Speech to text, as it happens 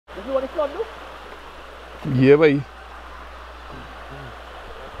This is what the flood do? Yeah, boy.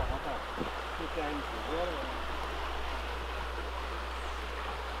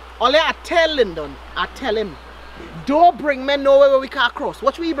 Only I tell Lyndon, I tell him, don't bring me nowhere where we can't cross.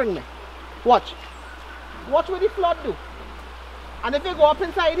 Watch where you bring me. Watch. Watch where the flood do. And if you go up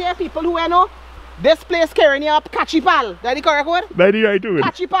inside here, people who know, this place carrying you up Cachipal. That's the correct word? That's the right word.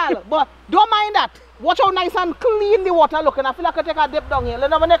 Cachipal. But don't mind that. Watch how nice and clean the water looking. I feel like I take a dip down here.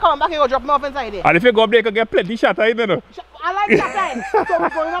 When they come back, you go drop me off inside here. And if you go up there, you can get plenty shatter in there. I like shatter. So we're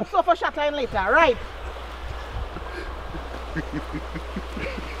going up so for shatter later, right?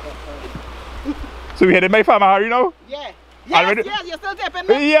 So we headed by Farmer Harry now? Yeah. Yes, yes, you're still tapping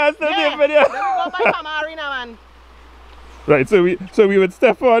me? Yeah, still tapping, yeah. Let me go by Farmer Harry now, man. Right, so we with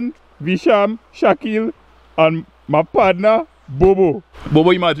Stephon, Visham, Shakil, and my partner, Bobo.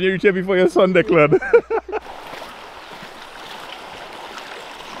 Bobo, imagine you reach here before your son declared.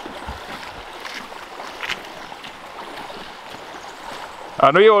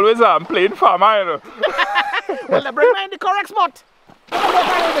 I know you always playing farmer, you know. Well, they bring me in the correct spot. I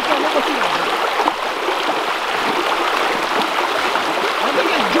think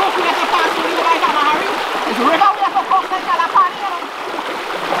it's joking at the past when you go by Farmer Harry. It's river we have to cross like Calapani, you know.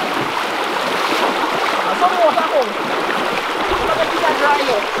 That's how the water goes. I'm going to keep that dry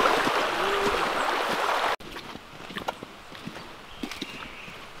here.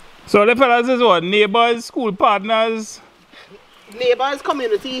 So the fellas is what? Neighbors, school partners? Neighbors,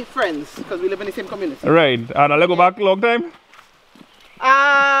 community, friends, because we live in the same community. Right, and I'll go back a long time?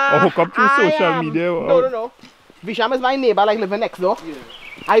 Or hook up through social media? No. Visham is my neighbor, like living next door. Yeah.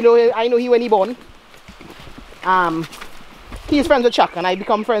 I know he when he born. He's friends with Chuck, and I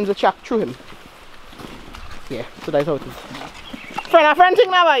become friends with Chuck through him. Yeah, so that's how it is. Friend thing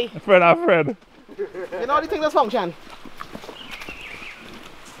now, boy. Friend. You know the thing that's function.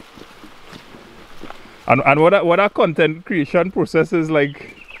 And what are content creation processes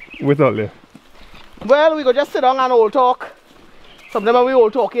like with all this? Well, we go just sit down and all talk. Sometimes when we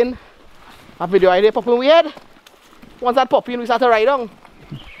all talking, a video idea pop in we head. Once that pop in, we start to write down.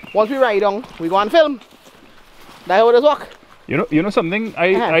 Once we write down, we go and film. That's how it does work. You know something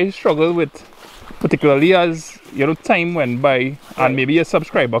I struggle with, particularly as time went by and maybe your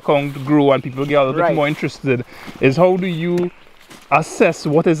subscriber count grew and people get a little bit more interested, is how do you assess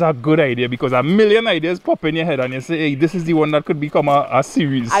what is a good idea? Because a million ideas pop in your head and you say, hey, this is the one that could become a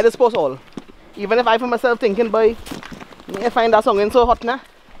series. I just post all. Even if I find myself thinking, boy, I find that song in so hot now,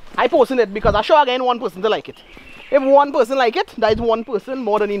 I posting it because I sure again one person to like it. If one person like it, that is one person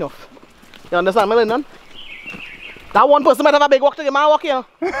more than enough. You understand me, Lyndon? That one person might have a big work to get my work here.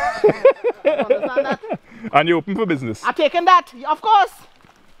 You understand that? And you're open for business? I'm taking that, of course.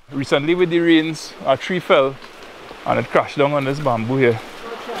 Recently with the rains, a tree fell and it crashed down on this bamboo here.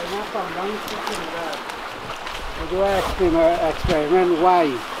 We do an experiment why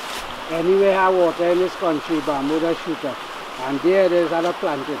anywhere have water in this country, bamboo does shoot up. And there's other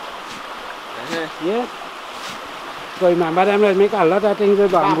plantains. Yeah. So remember them, they make a lot of things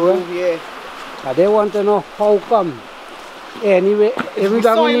with bamboo. Yeah. And they want to know how come anyway, every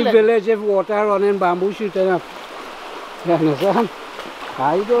time in the village if water running, bamboo shooting up. You understand?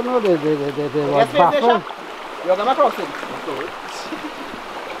 I don't know, they was baffled. You're going to cross it.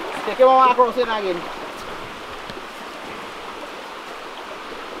 Take him on across it again.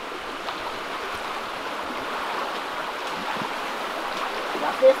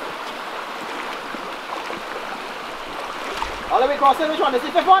 That's it. All the way crossing, which one? Is the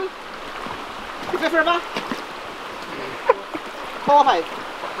fifth one? The fifth river? 4 or 5?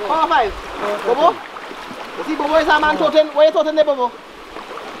 4 or 5? Bobo? You see Bobo is a man toting. Where you toting there, Bobo?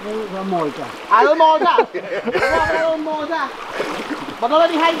 Malta. I'll Malta. Malta. But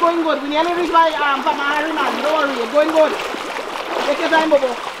already high going good. We nearly reached by Farmer Harry, man. Don't worry, it's going good. Take your time, Bobo.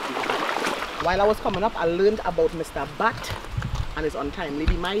 While I was coming up, I learned about Mr. Bat and his untimely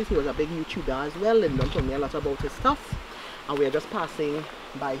demise. He was a big YouTuber as well. Lyndon told me a lot about his stuff. And we are just passing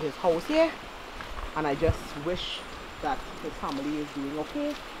by his house here. And I just wish that his family is doing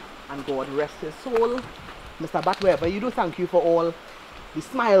okay. And God rest his soul. Mr. Bat, wherever you do, thank you for all the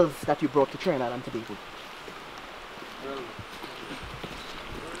smiles that you brought to Trinidad and Tobago.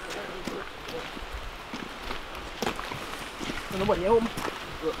 Nobody at home?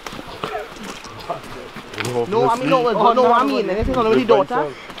 No, I mean, no, I mean, anything on the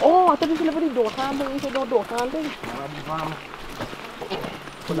daughter? Oh, I thought you live with the daughter, and then you said no daughter and thing.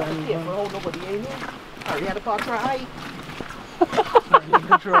 But I'm careful how nobody in here. Harry had a car try. You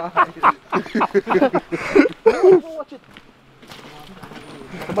can try. Watch it.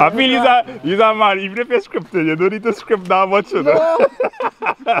 I feel he's a man, even if you're scripted, you don't need to script that much, you know? No.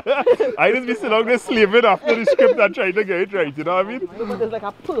 I just be sitting down there slaving after the script and trying to get it right, you know what I mean? No, but there's like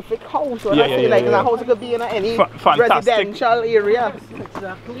a perfect house, or Yeah, I yeah, say, yeah, like yeah. a house that could be in any Fantastic. residential area.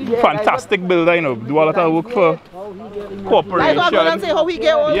 Exactly. Yeah, Fantastic builder, you know, do a lot of work for corporation. Like I was going to say how he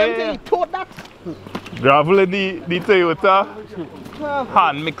get all Yeah, them yeah. things, he taught that. Gravel in the Toyota,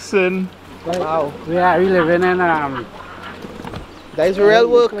 hand mixing. Wow. We are living in That is real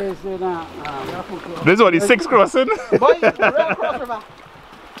work. place in This is what, the 6 crossing? Boy, real cross river.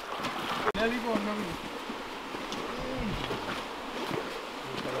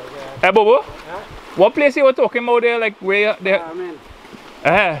 Hey, Bobo, what place you were talking about there, like where there? Amen.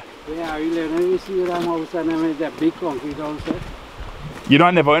 Eh, We are living. You see that house and then that big concrete house. you know,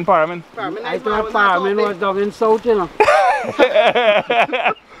 I never in Parliament. I thought Parliament was down in South, you know.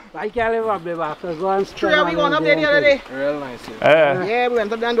 I can't live up there after go and Tree, we going up there the other day. Real nice. Yeah, we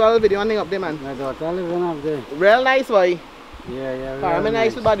went up there and do a little video and thing up there, man. My daughter living up there. Real nice, boy. Yeah. Parliament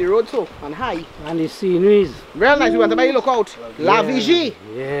nice about the road, so, and high. And the sceneries. Real nice, we went up by the lookout. La Vigie.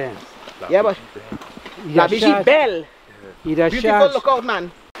 Yeah. Yeah, but La Vigie Belle. Either Beautiful shots. lookout,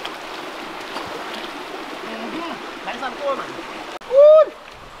 man. Nice and cool, man. Good.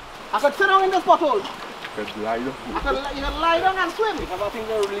 I could sit down in this pothole. You can lie down and swim. If I think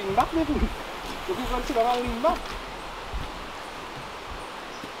they're lean back, maybe. You can sit down and lean back.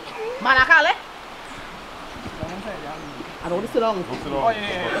 Manacal, eh? I don't want to sit down. Oh,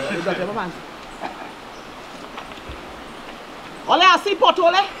 yeah. You got your man. All I see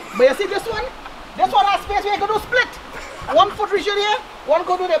pothole, eh? But you see this one? This one has space where you can do split. 1 foot region here, 1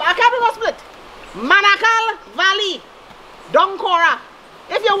 could do there. I can't do no split. Manacal Valley, down Caura.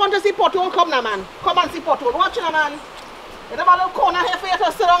 If you want to see pothole, come now, man. Come and see pothole. Watch now, man. You have a little corner here for you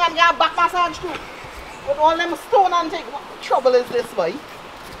to sit down and get a back massage too. With all them stone and things. What trouble is this, boy?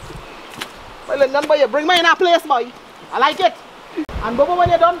 Well, Lyndon, boy, you bring me in a place, boy. I like it. And Bobo, when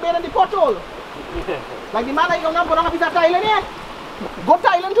you're done bathing the pothole, like the man like you now put on a piece of Thailand here. Go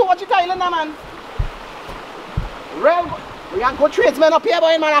Thailand too. Watch the Thailand now, man. Real, we got good tradesmen up here,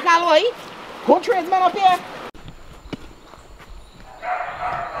 boy, in Manacal, boy. Good tradesmen up here.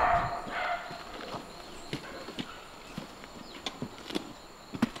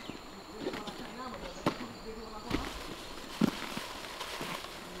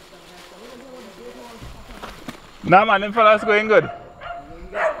 Nah, man, them fellas going good.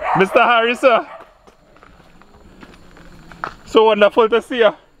 Mr. Harry, sir. So wonderful to see you.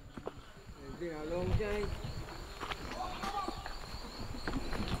 It's been a long time.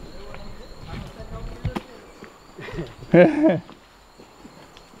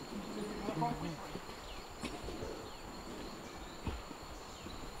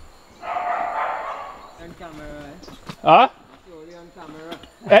 On camera, eh? Huh? Surely on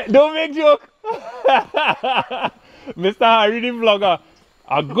camera. Don't make joke. Mr. Harry the vlogger.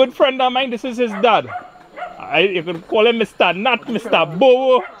 A good friend of mine, this is his dad. You can call him Mr. Not Mr.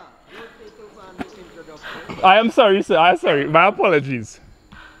 Bobo. I am sorry, sir. I am sorry. My apologies.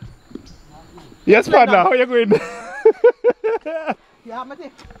 Yes, partner. How are you going? Yeah,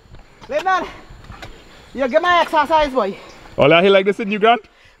 Matty. Lyndon, you get my exercise, boy. Hola, he like this in New Grant?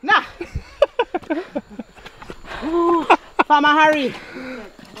 Nah. Farmer Harry,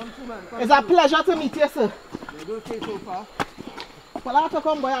 it's a pleasure to meet you, sir. You don't take so far. Well, I have to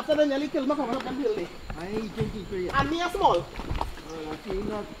come, boy. After they nearly killed me coming up and building. I ain't taking for you. And me a small. Well, I see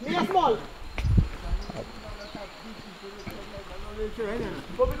not. Me a small.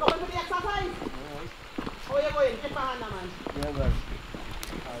 But we going to the exercise. How are you going? Give my hand, man. Yeah, man.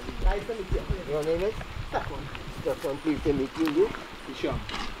 Nice to meet you. Your name is? Stephon. Stephon, pleased to meet you. Hisham.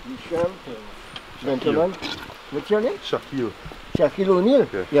 Hisham. Gentleman. What's your name? Shaquille. Shaquille O'Neal.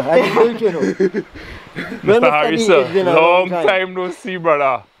 Yeah, I didn't you know. Mr. Harry, sir. Long time no see,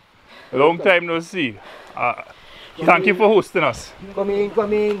 brother. Long time no see. Thank you for hosting us. Come in.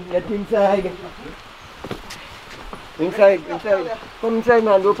 Get inside. Inside. Come inside,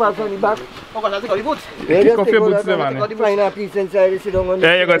 man. Don't pass on the back. Oh, God, that's got the boots. Yeah, Kick off your boots there, man. Find a piece inside. Sit down on the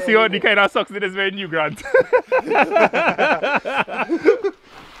Yeah, you can see all the kind of socks that is wearing New Grant.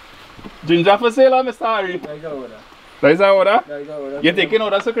 Ginger for sale, Mr. Harry? That is our order? You're taking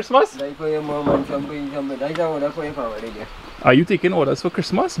orders for Christmas? Are you taking orders for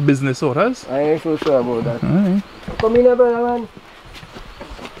Christmas? Business orders? I ain't so sure about that. Alright. Come in, brother, man.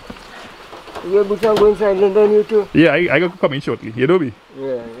 Your boots are going inside London, you too? Yeah, I got to come in shortly. You know me?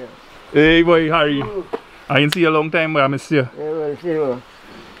 Yeah. Hey, boy, Harry. I didn't see you a long time, but I miss you. Yeah, well, see you.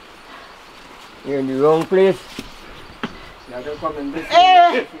 You're in the wrong place.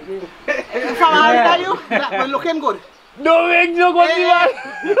 Hey! Farmer Harry, are you? We're looking good. No make joke on the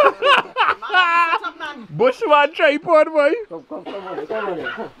man. Bushman tripod, boy. Come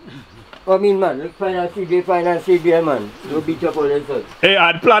on. Come in, man. Look, finance there, man. Don't beat up all this. Hey,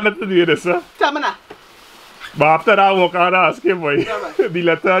 I had planned to do this, sir. Tell me now. But after that, I walk out and ask him, boy. The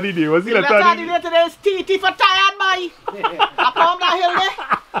letter of the day. What's the letter of the day? Today is TT for tired, boy. I come that hill there.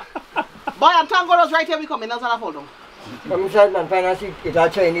 Boy, I'm trying to go right here. We come in. That's what I fold them. Come inside, man. Finance it's a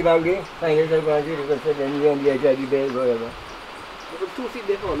Chinese bag there. Finance is going to do this. Then you on the edge of the bed, whatever. 2 feet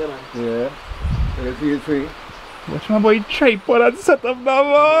there for them, man. Yeah. So you feel free. Watch my boy tripod and set up now,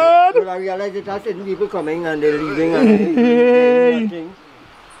 man. Well, I realize that there are certain people coming and they're leaving and they're doing nothing.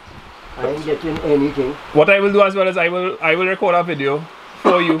 I ain't getting anything. What I will do as well is I will record a video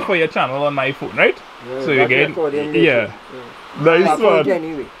for you for your channel on my phone, right? Yeah, so you get yeah. Nice one.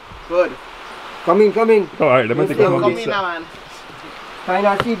 Anyway. Good. Come in. Alright, let me take a Come moment. in now, man. Find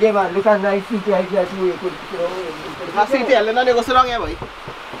a seat there, man. Look at nice seat right here too. You could I see here, Lyndon, you go sit down here, boy.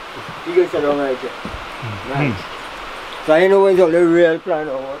 You go sit down right here. Nice. So I know when's all the real plan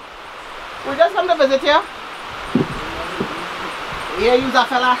or what? We just come to visit here. Here you's a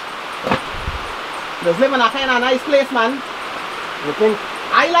fella. Just live in a kind of nice place, man. You think?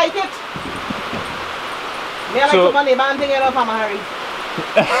 I like it. Me like some money band thing, you know, from a hurry.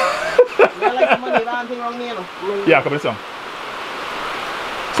 Me like some money band thing wrong me, you know. Yeah, come in some.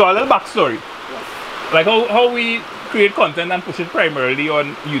 So a little backstory. Yes. Like how we create content and push it primarily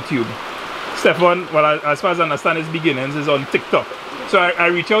on YouTube. Stephon, well, as far as I understand, his beginnings is on TikTok. So I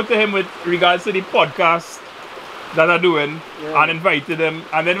reached out to him with regards to the podcast that I'm doing and invited him.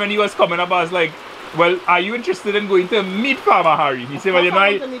 And then when he was coming up, I was like, well, are you interested in going to meet Farmer Harry? He said, well,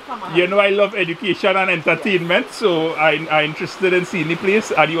 you know I love education and entertainment, so I'm interested in seeing the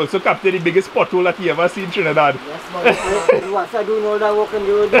place. And he also captured the biggest pothole that he ever seen in Trinidad. Yes, but what's I doing all that work on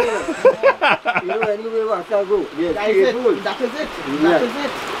the road? You know, anyway, what's I go? Yes, that is it. That is it. That is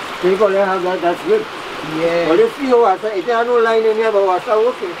it. People have that, that's good. Yeah. But if you what's it, there's no line in here, but what's I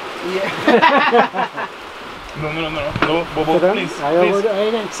working? Yeah. No, Bobo, please.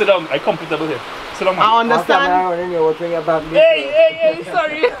 Sit down. I'm comfortable here. Sit down, man. I understand. Hey,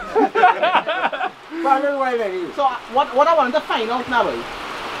 sorry. So what I wanted to find out now is,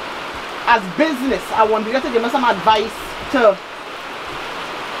 as business, I want you to give me some advice to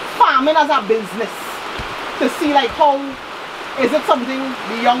farming as a business, to see like how, is it something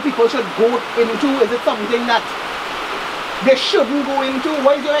the young people should go into? Is it something that they shouldn't go into?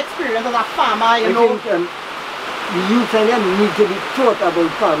 What is your experience as a farmer, you know? The youth and them need to be taught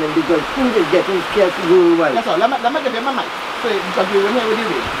about farming because food is getting scarce worldwide. That's all. Let me give you my mic. So because you're in here with you.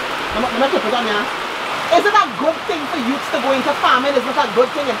 Let me keep it on here. Is it a good thing for youths to go into farming? Is it a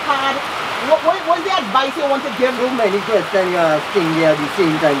good thing? It's hard. What is the advice you want to give? So many questions you're asking there at the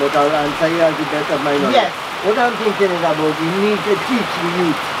same time, but I'll answer you at the best of my knowledge. Yes. What I'm thinking is about you need to teach the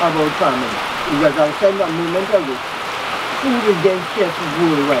youth about farming. Because I said a moment ago, food is getting scarce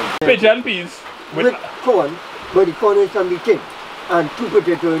worldwide. Pigeon peas. With corn. But the corn is from the tin and 2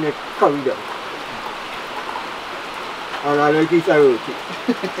 potatoes in a corridor. And I like this roti.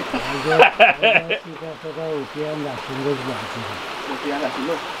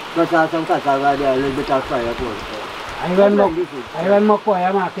 But I have some cassava there, a little bit of fire for it. I went to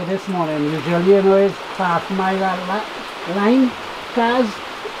Caura market this morning. Usually, you know, it's half-mile line cars.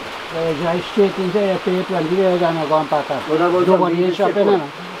 They drive straight into the pay 20 years and go and pack up. Nobody is shopping, you know.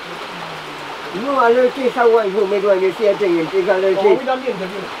 No, I learned this how you make when you see a thing, you take a little taste.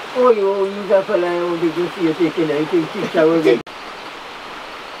 Oh, you use a fella and you just see you taking it, you teach how you get.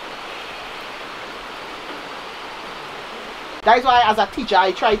 That is why as a teacher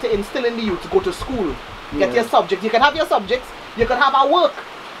I try to instill in the youth to go to school. Get your subjects. You can have your subjects, you can have our work.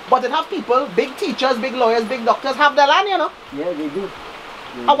 But it have people, big teachers, big lawyers, big doctors have the land, you know. Yeah, they do.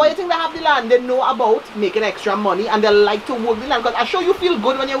 And why you think they have the land? They know about making extra money and they like to work the land. Because I'm sure you feel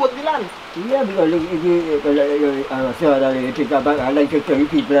good when you work the land. Yeah, because look, if you take a back, I like to carry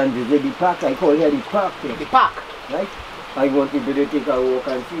people and visit the park. I call here the park. The park. Right? I want people to take a walk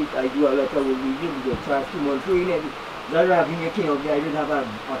and see. I do a lot of work with you because first 2 months really. Not having a king up there, I didn't have a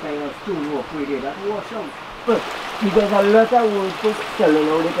kind of stone walk with it. That was some. But because a lot of work for selling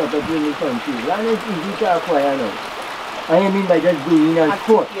all the property in the country. Land is easy to acquire now. I mean by just going and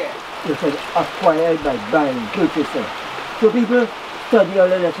sport. Yeah. It's acquired by buying, purchasing. So people study all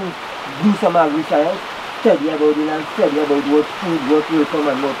the lessons, do some agri-science, study about the land, study about what food, what will come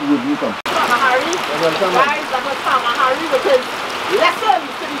and what would become. Farmer Harry, guys, that was Farmer Harry with his lessons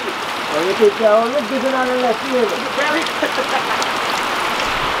to the youth. And you take care of it, give another lesson. Very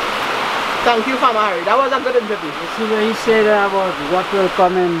Thank you, Farmer Harry. That was a good interview. You see what he said about what will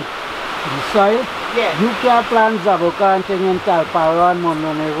come in the soil? Yeah. You can't plant Zabuka and thing in Talparo and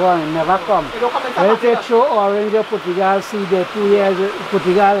Mononegro and never come. It don't come in When South they show orange or Portugal seed there 2 years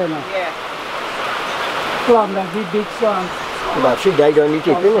Portugal, you know. Yeah. Plum that big song. But she died on the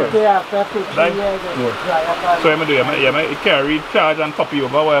tip, you know. They after 15 Died? years. Yeah. So you do, you might carry, charge and copy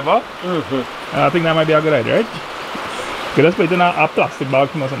over whatever. I think that might be a good idea, right? Okay, let's put it in a plastic bag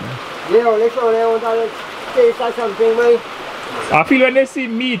or something. Yeah, let's want to taste or something, boy. I feel when they see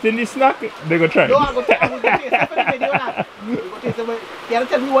meat in the snack, they go try. No, I'm going to taste it for the video. You have to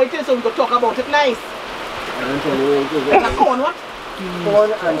tell me what it is so we can talk about it nice. I don't tell you what it is. That's corn what?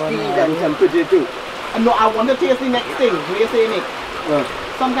 Corn and peas and some potato. No, I want to taste the next thing. What are you saying, Nick? What?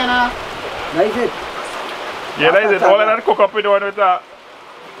 Some kind of... That's it. Yeah, that is it. All of that cook up with the one with that.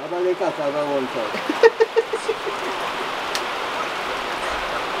 How about the cassava one side?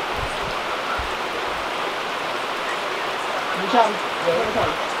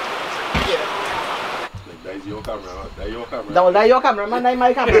 That's your camera, that's your camera. No, that's your camera, man. That's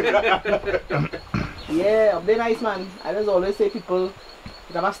my camera. Yeah, up there nice, man. I just always say people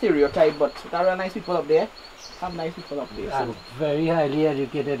have a stereotype, but there are nice people up there. Some nice people up there. So. Very highly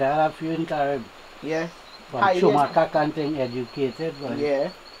educated. I have a few in Carib. Yeah. But Schumacher can't think educated. But yeah.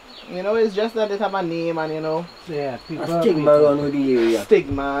 You know, it's just that they have a name and, you know. Yeah, people. A stigma around the area.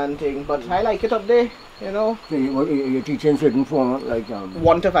 Stigma and thing. But I like it up there, you know. So you're teaching certain form like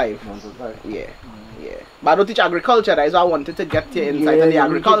 1 to 5. 1 to 5. Yeah. Yeah. But I don't teach agriculture, that's why I wanted to get your insight on the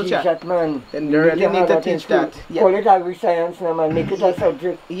agriculture. That, man. Then they really need to teach that. Yeah. Call it agri-science now, man. Make it a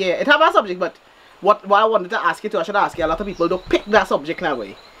subject. Yeah, it have a subject, but what I wanted to ask you to, I should ask you, a lot of people don't pick that subject now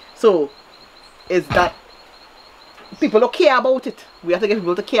way. So, is that people don't care about it. We have to get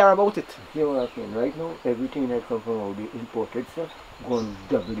people to care about it. You know what I mean? Right now, everything that comes from all the imported stuff going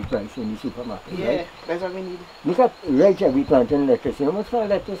double the price in the supermarket. Yeah, right? that's what we need. Look at right here, we planting lettuce. You know how much for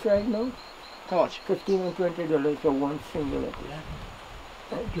lettuce right now? How much? $15 and $20 for one single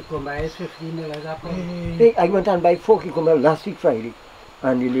lettuce. Cucumber is $15 a pound. Hey, I went and buy 4 cucumbers last week Friday.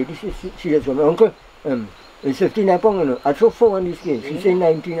 And the lady said, she just told me, Uncle, it's 15 a pound, you know. I threw 4 on this case. She said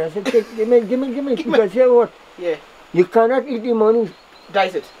 19. I said, give me. Because you know what? Yeah. You cannot eat the money.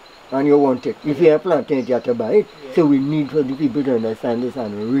 Dice it. And you want it. If you have plantains, you have to buy it. Yeah. So we need for the people to understand this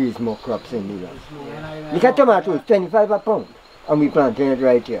and raise more crops in the land. Look at tomatoes, 25 a pound. And we planting it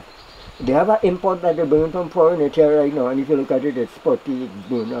right here. They have an import that they bring from foreign here right now. And if you look at it, it's spotty, it's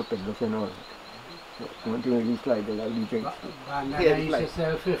blown up, and looking all. I want to really slide the like things. I used to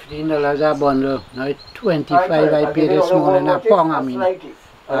sell $15 a bundle. Now it's 25 I paid this morning a pound, I mean.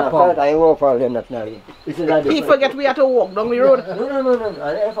 I walk for them that night. He forget we have to walk down the road. No,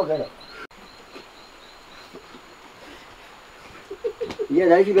 I forget it. Yeah,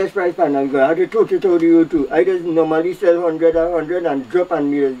 that's the best price pan. I had to told you too. I just normally sell 100 and drop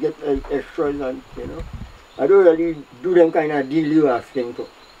and me get extras and you know. I don't really do them kind of deal you asking for.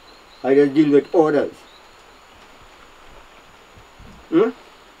 I just deal with orders. You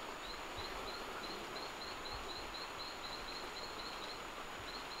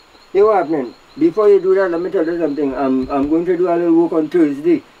know what happening? Before you do that, let me tell you something. I'm going to do a little work on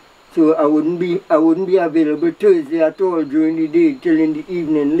Thursday. So I wouldn't be available Thursday at all during the day till in the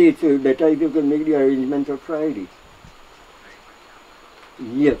evening late, so better if you can make the arrangements for Friday.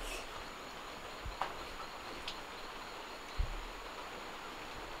 Yes.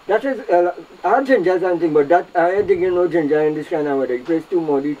 That is, I had ginger something, but that I ain't taking no ginger in this kind of weather. It takes too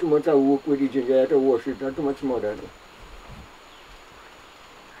much work with the ginger, you have to wash it, not too much more than that.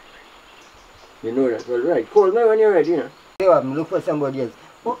 You know that, well, right. Call me when you're ready, you know. You have to look for somebody else.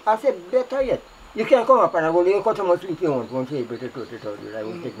 Oh, I said, better yet. You can come up and I will lay cut how much sleep you want. Won't say better to it all. I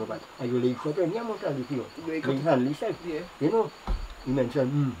won't take no back. I will lay cut any amount of sleep you want. You handle yourself. Yeah. You know. You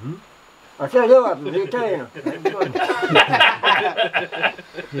mentioned, I said, you have to later, you know.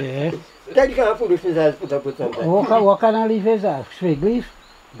 Yeah. That you can't put this as put up with something. What kind of leaf is that? Fig leaf?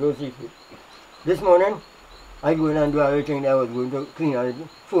 Those leaf. This morning, I go in and do everything that I was going to clean out.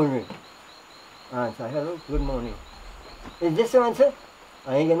 Phone ring. Answer, hello, good morning. Is this the answer?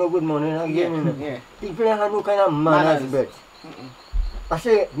 I ain't get no good morning again. Yeah. People have no kind of manners, birds. I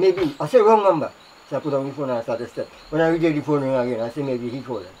say, maybe, I say wrong number. So I put on the phone and I start to step. When I read the phone ring again, I say maybe he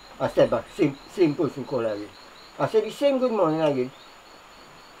called. I step back, same person call again. I say the same good morning again.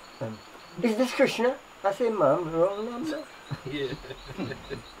 Is this Krishna? I say, ma'am, wrong number. Yeah.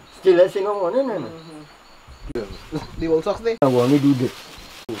 Still I say no morning, no. The old socks there? I want to do this.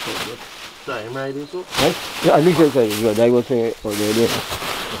 Time I do so? Right? Yeah, I think that's good. I will say already.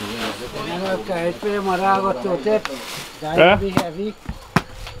 I will carry it for your mother, I got to it. That will be heavy.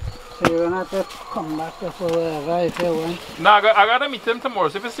 So you're gonna have to come back to wherever if you want. Nah, I gotta meet him tomorrow.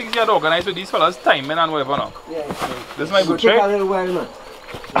 So if it's things you had organized with these fellas, timing and whatever now. Yeah. This is my boot, Take a right? little while, man.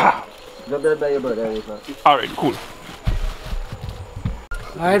 Drop that by your brother, man. Alright, cool.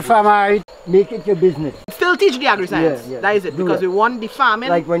 Alright, farmer. Make it your business. Still teach the agri-science. Yeah, yeah. That is it. Do Because that. we want the farming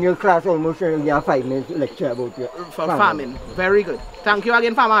Like when your class almost you have 5 minutes lecture about your for farming. Very good. Thank you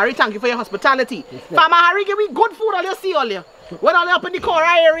again, Farmer Harry. Thank you for your hospitality. Farmer Harry, give me good food all you see all you. When all you up in the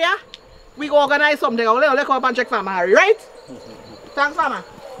Caura area, we go organize something. I'll let come up and check Farmer Harry, right? Thanks, Farmer.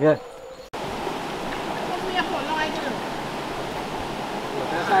 Yeah.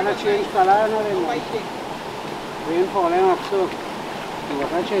 That's how I change color. Rain falling off, so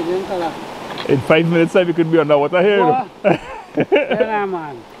water changing color. In 5 minutes time, you could be underwater here. Yeah,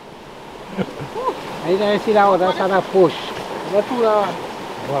 man. I see that water start to push. What food are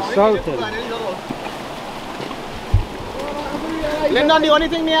Was salted. Lyndon, the only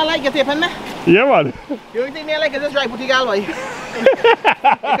thing me I like is taping me. Yeah, man. The only thing me I like is this dry putty gal, boy. It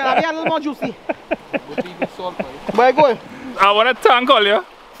can be a little more juicy. Boy, go. I want to thank all you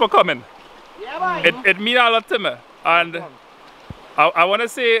for coming. Yeah, boy. It means a lot to me. And I want to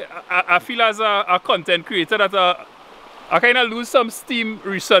say, I feel as a content creator that I kind of lose some steam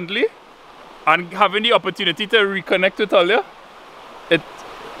recently. And having the opportunity to reconnect with all you, it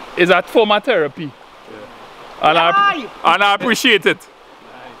is that form of therapy. Yeah. And I appreciate it.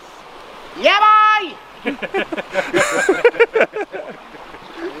 Nice. Yeah, boy!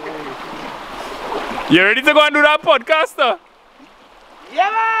 You ready to go and do that podcast, though?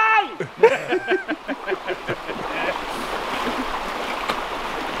 Yeah, boy!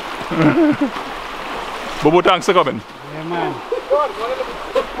 Bobo, thanks for coming. Yeah, man.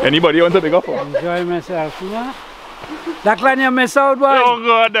 Anybody want to pick up? Enjoy myself, you know? Declan, you miss out, boy. Oh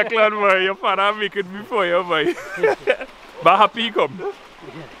God, Declan, boy, your father make it before you, boy. But happy he come.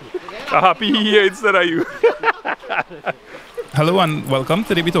 Happy he here instead of you. Hello and welcome.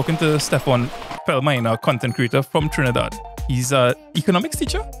 Today we're talking to Stephon Felmine, a content creator from Trinidad. He's an economics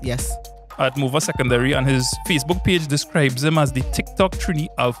teacher. Yes. At Mova Secondary, and his Facebook page describes him as the TikTok Trini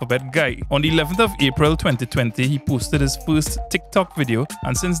Alphabet guy. On the 11th of April 2020, he posted his first TikTok video,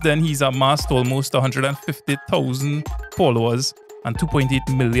 and since then he's amassed almost 150,000 followers and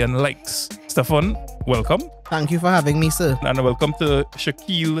 2.8 million likes. Stephon, welcome. Thank you for having me, sir. And welcome to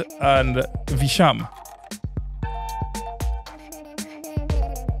Shaquille and Visham.